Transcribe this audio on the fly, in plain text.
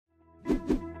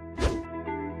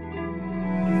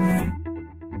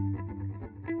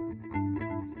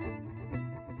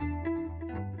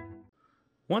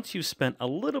Once you've spent a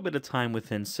little bit of time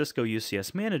within Cisco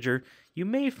UCS Manager, you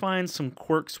may find some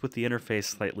quirks with the interface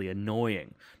slightly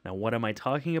annoying. Now, what am I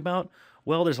talking about?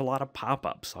 Well, there's a lot of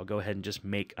pop-ups. I'll go ahead and just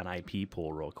make an IP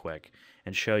pool real quick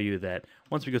and show you that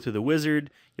once we go through the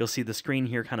wizard, you'll see the screen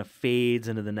here kind of fades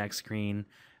into the next screen.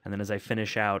 And then as I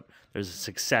finish out, there's a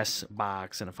success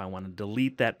box. And if I want to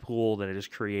delete that pool that I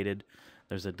just created,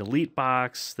 there's a delete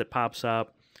box that pops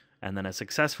up, and then a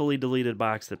successfully deleted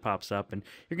box that pops up, and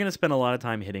you're going to spend a lot of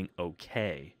time hitting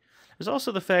OK. There's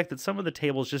also the fact that some of the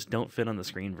tables just don't fit on the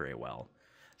screen very well.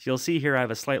 So you'll see here I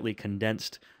have a slightly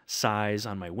condensed size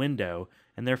on my window,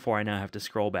 and therefore I now have to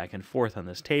scroll back and forth on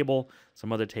this table,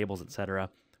 some other tables, etc.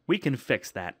 We can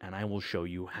fix that, and I will show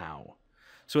you how.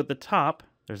 So at the top,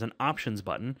 there's an Options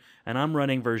button, and I'm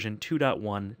running version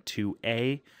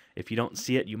 2.1.2a. If you don't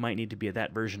see it, you might need to be at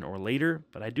that version or later,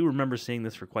 but I do remember seeing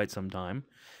this for quite some time.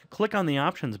 Click on the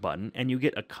Options button, and you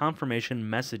get a Confirmation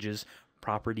Messages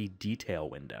Property Detail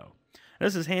window.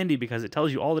 This is handy because it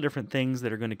tells you all the different things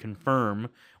that are going to confirm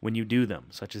when you do them,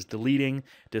 such as deleting,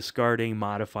 discarding,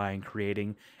 modifying,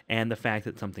 creating, and the fact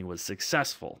that something was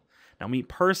successful. Now, me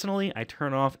personally, I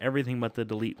turn off everything but the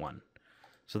delete one.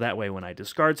 So that way, when I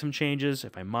discard some changes,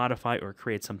 if I modify or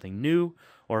create something new,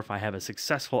 or if I have a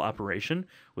successful operation,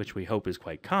 which we hope is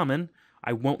quite common,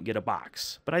 I won't get a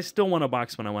box. But I still want a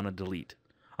box when I want to delete,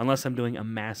 unless I'm doing a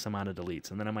mass amount of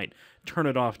deletes, and then I might turn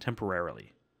it off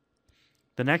temporarily.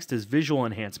 The next is Visual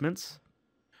Enhancements.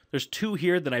 There's two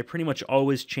here that I pretty much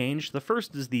always change. The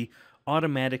first is the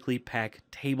Automatically Pack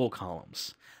Table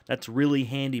Columns. That's really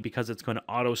handy because it's going to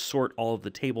auto-sort all of the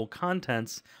table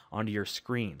contents onto your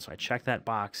screen. So I check that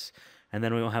box, and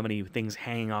then we won't have any things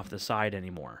hanging off the side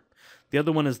anymore. The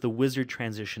other one is the Wizard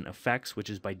Transition Effects, which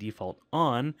is by default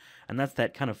on, and that's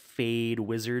that kind of fade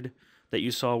wizard that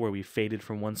you saw where we faded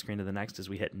from one screen to the next as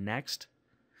we hit next.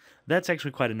 That's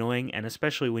actually quite annoying, and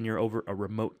especially when you're over a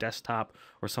remote desktop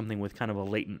or something with kind of a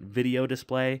latent video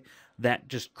display, that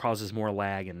just causes more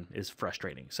lag and is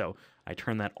frustrating. So I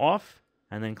turn that off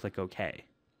and then click OK.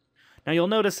 Now you'll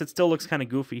notice it still looks kind of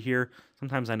goofy here.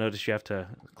 Sometimes I notice you have to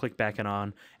click back and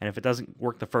on, and if it doesn't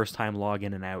work the first time, log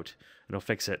in and out. It'll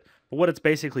fix it. But what it's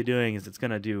basically doing is it's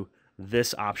going to do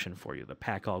this option for you, the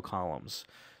Pack All Columns.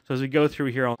 So as we go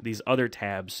through here, all these other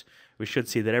tabs, we should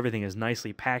see that everything is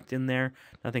nicely packed in there.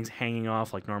 Nothing's hanging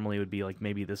off like normally it would be, like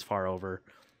maybe this far over.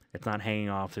 It's not hanging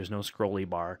off. There's no scrolly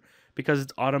bar because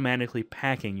it's automatically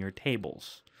packing your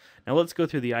tables. Now let's go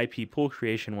through the IP pool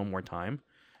creation one more time.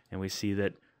 And we see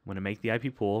that I'm going to make the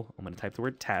IP pool. I'm going to type the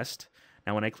word test.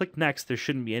 Now when I click next, there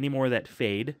shouldn't be any more of that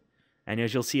fade. And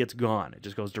as you'll see, it's gone. It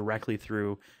just goes directly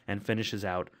through and finishes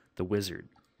out the wizard.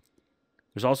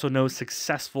 There's also no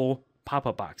successful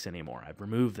pop-up box anymore. I've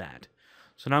removed that.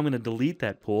 So now I'm going to delete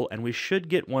that pool, and we should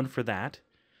get one for that,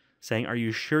 saying, are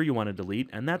you sure you want to delete?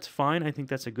 And that's fine. I think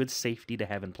that's a good safety to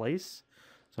have in place.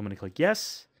 So I'm going to click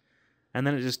yes, and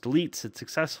then it just deletes. It's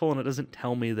successful, and it doesn't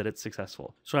tell me that it's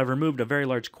successful. So I've removed a very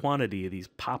large quantity of these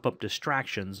pop-up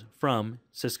distractions from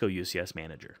Cisco UCS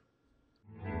Manager.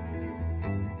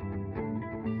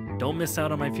 Don't miss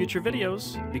out on my future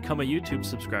videos. Become a YouTube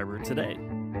subscriber today.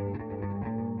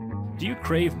 Do you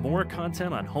crave more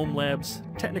content on home labs,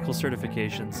 technical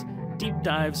certifications, deep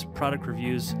dives, product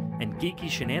reviews, and geeky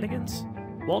shenanigans?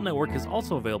 Wahl Network is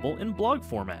also available in blog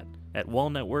format at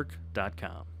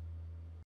wahlnetwork.com.